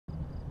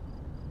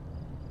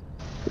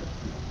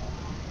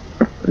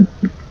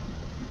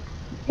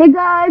Hey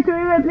guys,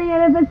 today we're playing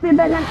LFS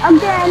Payback and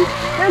again,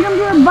 welcome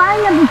to a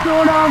buying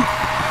episode of,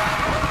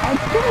 I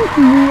think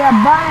we are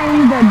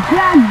buying the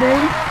drag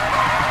build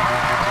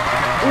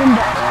in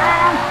the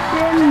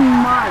Aston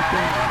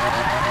Martin.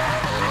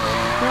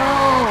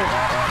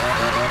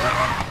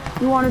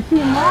 So, you want to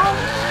see more?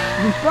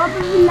 You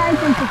probably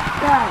like and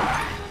subscribe.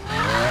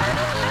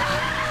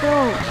 So,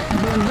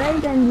 don't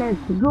wait and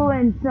let's go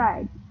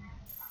inside.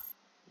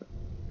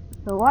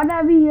 So what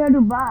are we here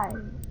to buy?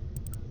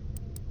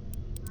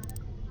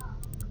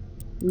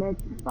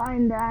 Let's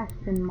find the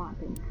Aston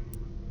Martin.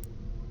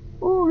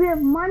 Oh, we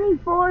have money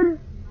for...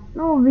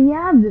 No, we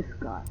have this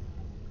car.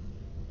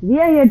 We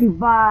are here to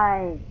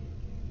buy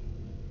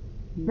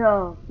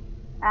the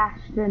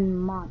Aston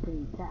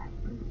Martin tag.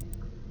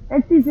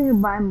 Let's see if we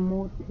can buy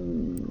more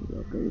things.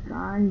 Okay, we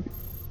can't.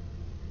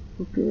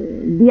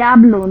 Okay,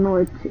 Diablo. No,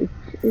 it's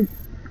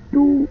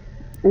too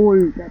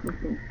old type of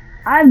thing.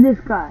 I have this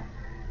car.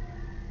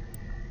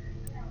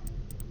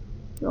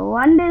 So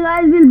one day,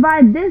 guys, we'll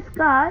buy this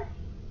car.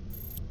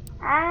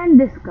 And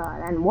this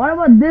car. And what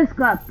about this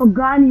car?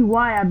 Pagani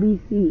Wire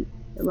BC.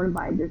 We're gonna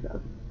buy this up.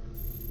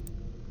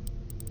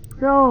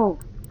 So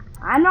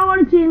I'm not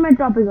gonna change my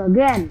topic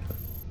again.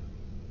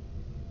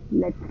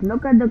 Let's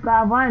look at the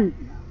car once.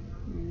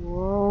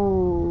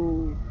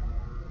 Whoa.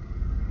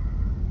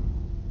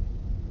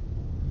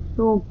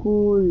 So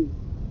cool.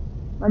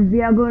 But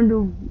we are going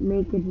to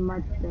make it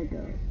much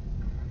better.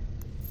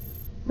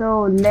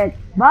 So let's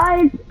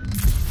buy it.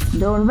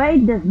 Don't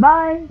wait, just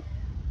buy.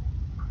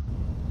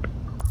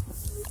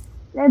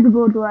 Let's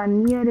go to our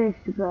nearest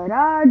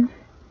garage.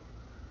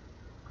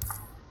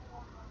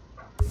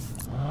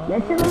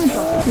 Let's check on the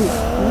top.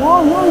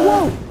 Whoa, whoa,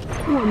 whoa!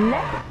 Oh,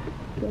 let's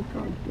check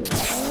on this.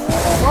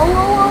 Whoa,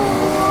 whoa, whoa,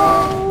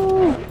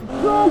 whoa!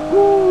 So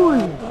cool!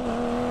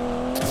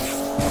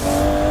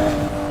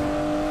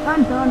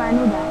 Can't turn, I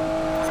know that.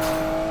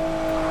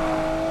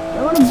 I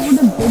want to put a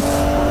big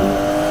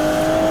spoiler.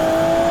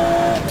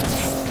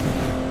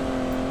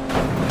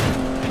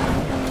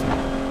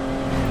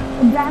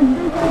 Drag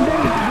this and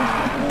this.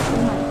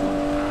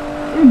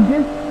 It's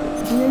just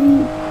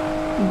really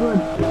good.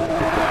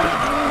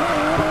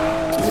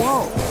 Whoa.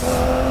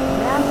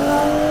 That's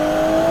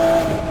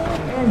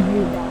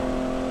every time.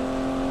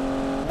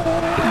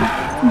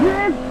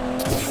 Drift.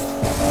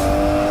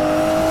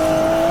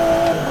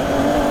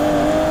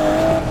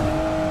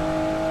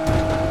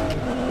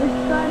 It's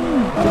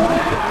starting.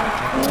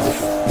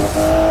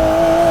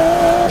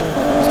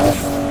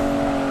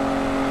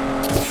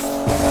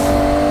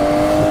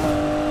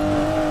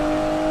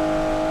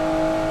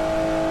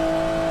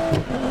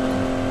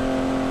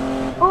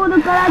 Oh, the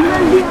garage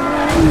is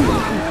behind!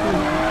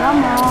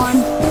 Come on!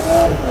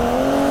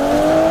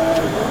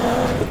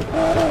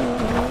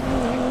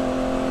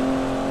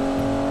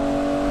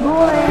 Go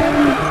in!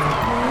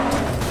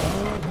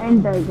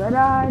 Enter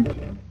garage.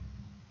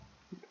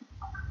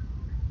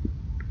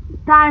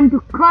 Time to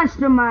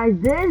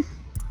customize this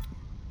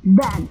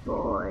bad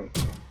boy.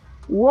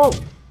 Whoa!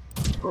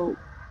 Oh.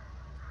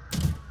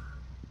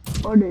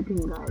 What do you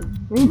think, guys?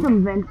 We need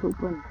some vents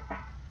open.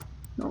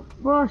 No,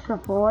 first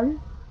of all,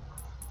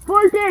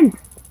 full tint.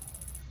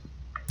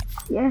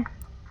 Yeah.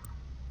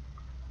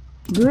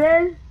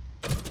 Grill.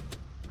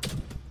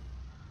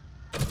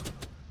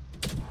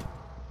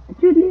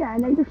 Actually, I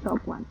like the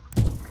stock one.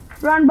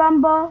 Front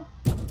bumper.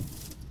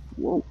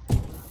 Whoa.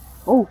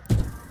 Oh.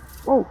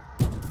 Oh.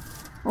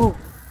 Oh.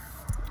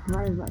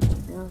 Why is that?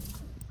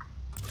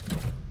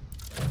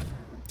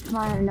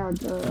 Find out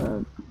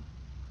the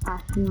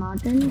Aston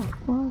Martin, of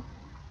course.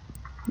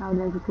 Now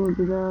let's go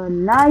to the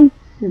lights.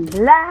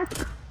 Black.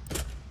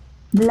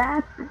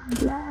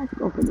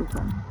 Okay, this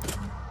one.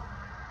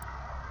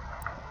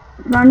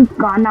 Front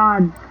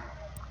canards.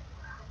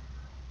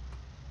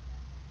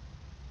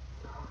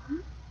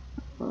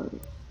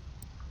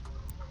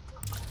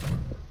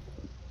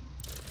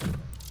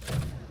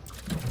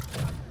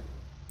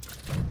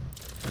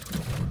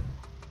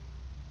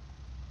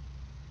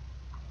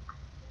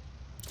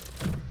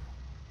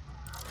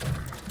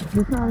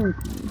 This one is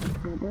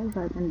better, so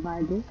I can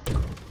buy this.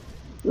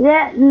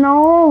 Yeah,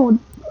 no,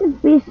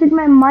 just wasted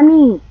my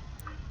money.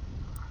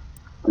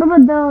 What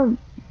about the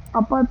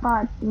upper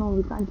part? No,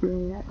 we can't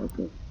change that.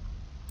 Okay.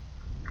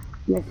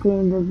 Let's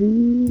change the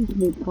wheels.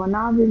 Wait, for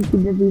now we'll keep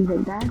the wheels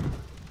like that.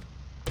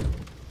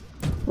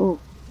 Oh.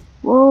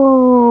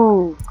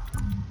 Whoa. Of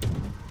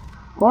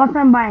course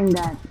I'm buying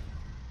that.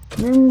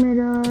 Wing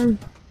mirrors.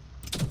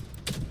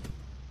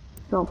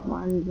 Stock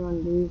ones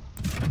only.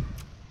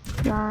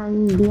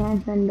 Front,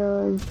 behind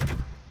fenders.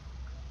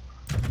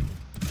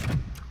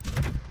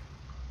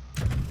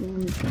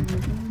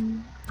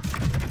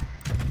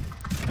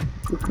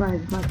 This one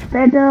is much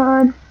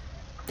better.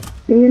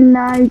 Tail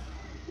lights,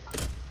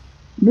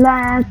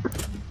 black,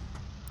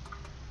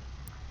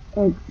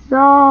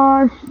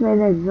 exhaust. Where's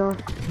the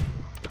exhaust?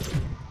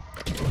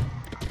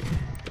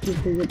 This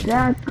is a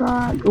drag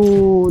car.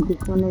 Oh,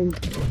 this one is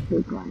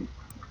big one.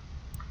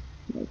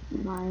 Let's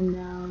find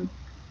out.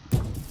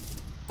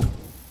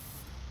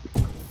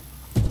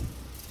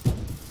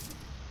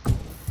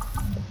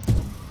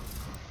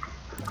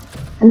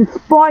 And the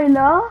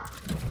spoiler.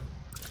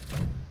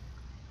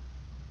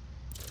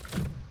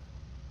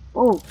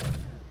 Oh,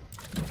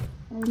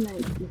 I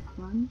like this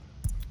one.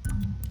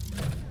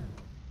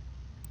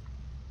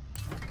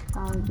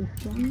 Sound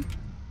system.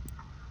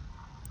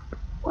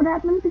 What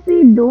happens if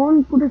we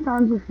don't put a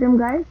sound system,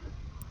 guys?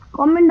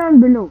 Comment down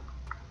below.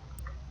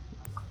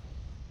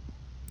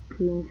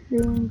 Change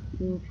frame,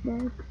 change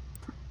text.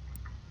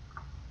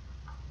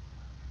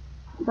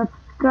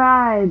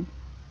 Subscribe.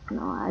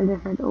 No, I'll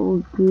just hit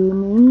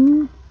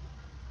Ogaming.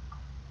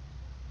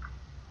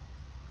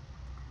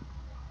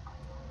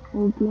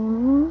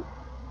 Ogaming.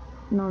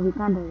 No, we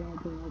can't do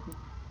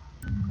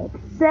that.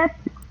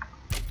 Accept.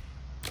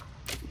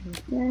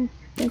 Text.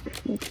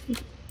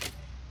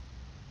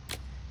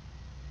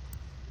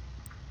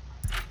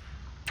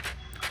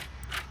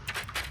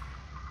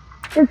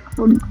 Just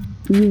put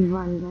these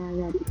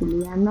ones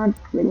actually. I'm not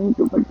willing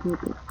to put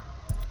photos.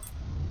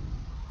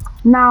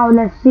 Now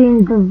let's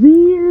change the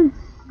wheels,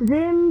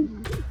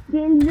 rims,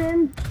 change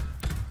rims.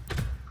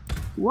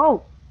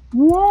 Whoa!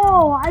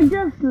 Whoa! I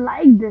just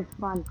like this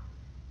one.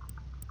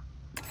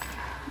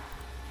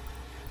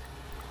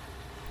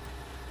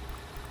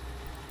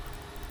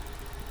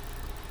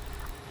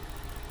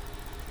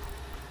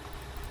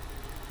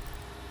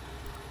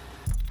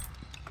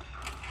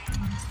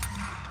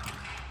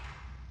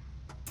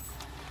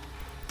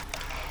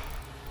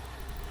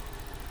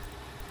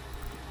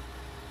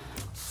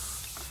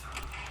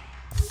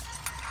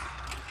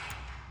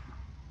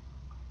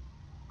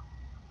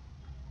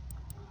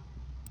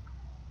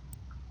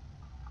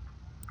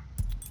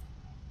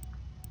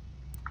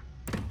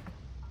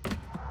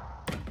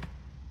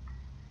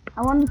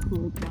 I want the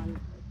smooth one.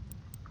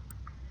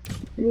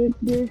 Break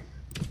this.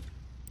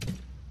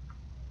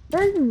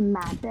 This is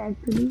matte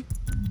actually.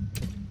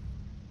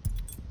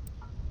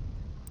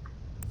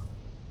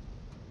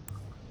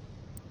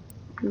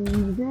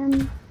 Change them.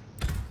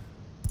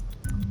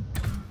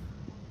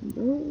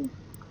 This.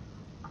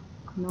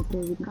 Okay,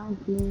 we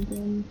can't change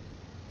them.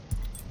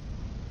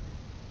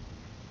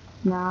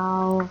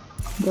 Now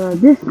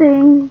this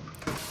thing.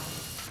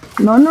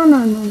 No,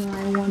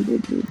 I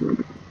wanted to do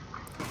this.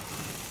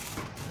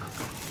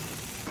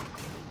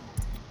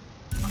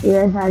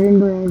 Yes, I didn't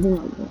do anything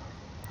also.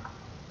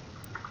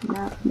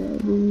 Not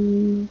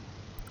ready.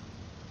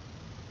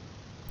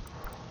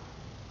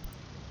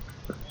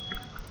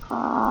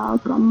 Oh,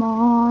 come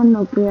on.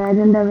 Okay, I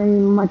didn't have any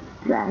much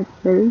track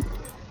built.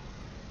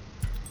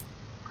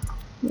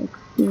 Let's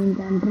change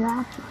and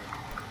wrap.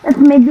 Let's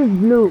make this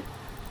blue.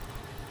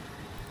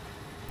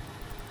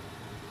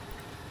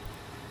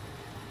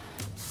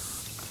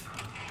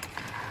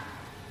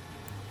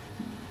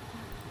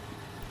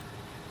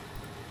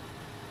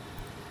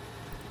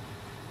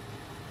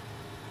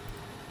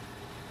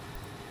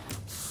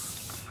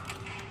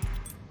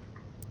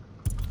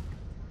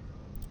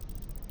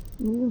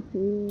 You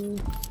see.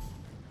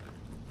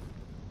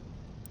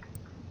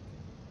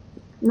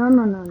 No.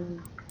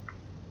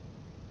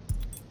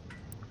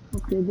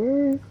 Okay,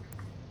 this.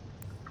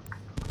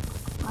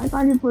 Why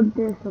can't you put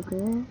this?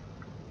 Okay.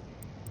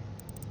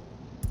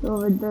 So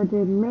with the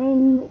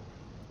remaining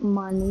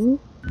money,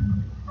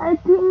 I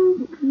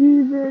think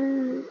we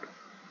will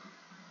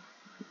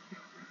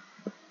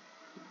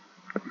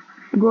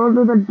go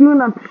to the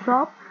tune-up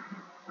shop.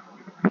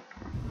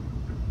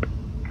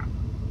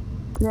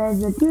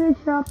 There's a tune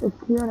shop.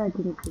 It's here, I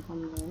think,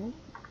 somewhere.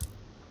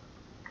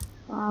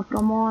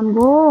 Come on,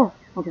 go.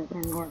 Okay,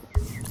 thank God.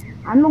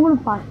 I'm not going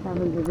to fast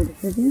travel with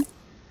it again.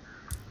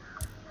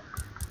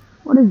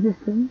 What is this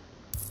thing?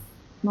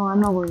 No, I'm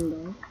not going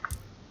there.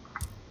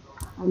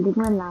 I'll take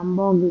my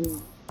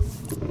Lamborghini.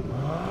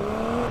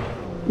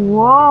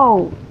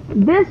 Whoa!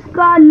 This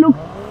car looks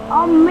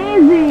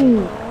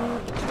amazing!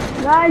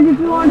 Guys, if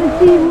you want to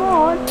see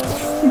more,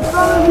 you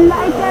probably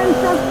like and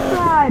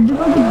subscribe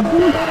because it's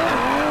good.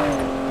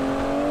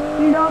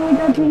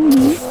 Speedometer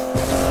thingy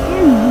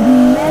is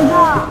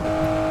mega.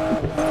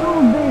 It's so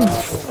big.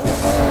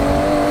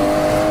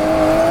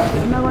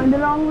 Am I going the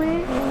wrong way?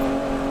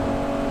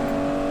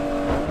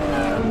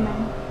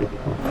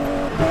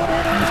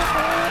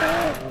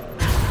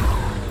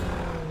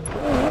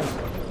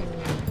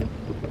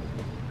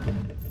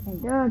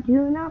 Enter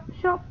tune-up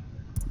shop.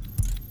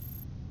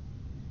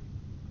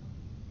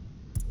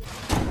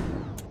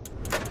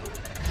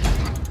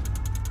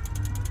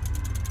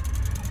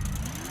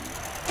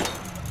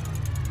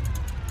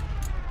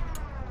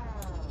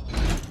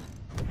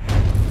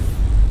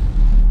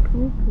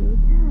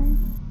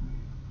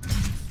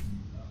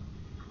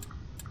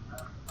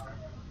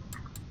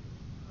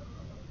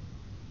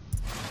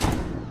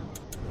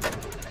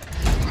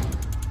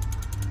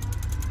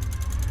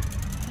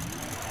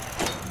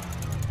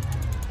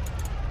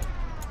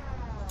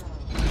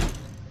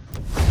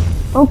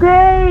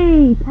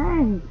 Okay,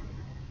 thanks.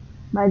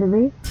 By the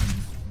way,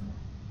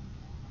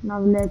 now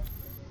let's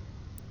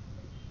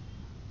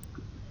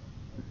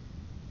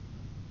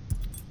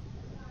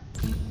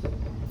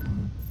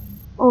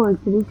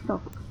it's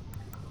restocked.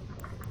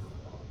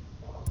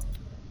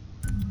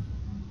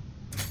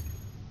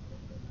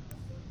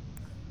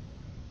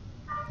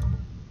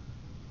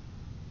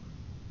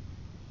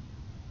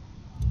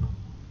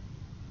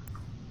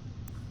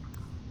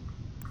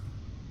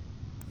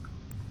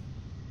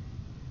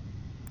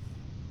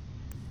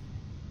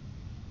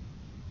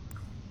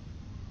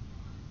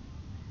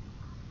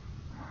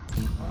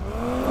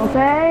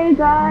 Okay,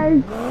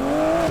 guys.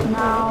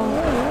 Now,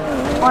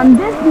 on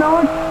this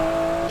note,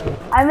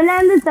 I will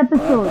end this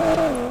episode.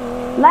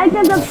 Like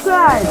and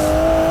subscribe.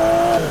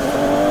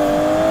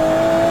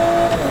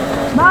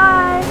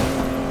 Bye.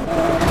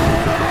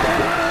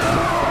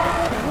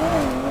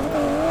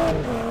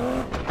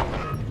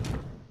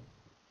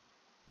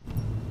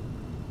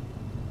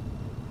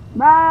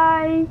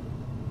 Bye.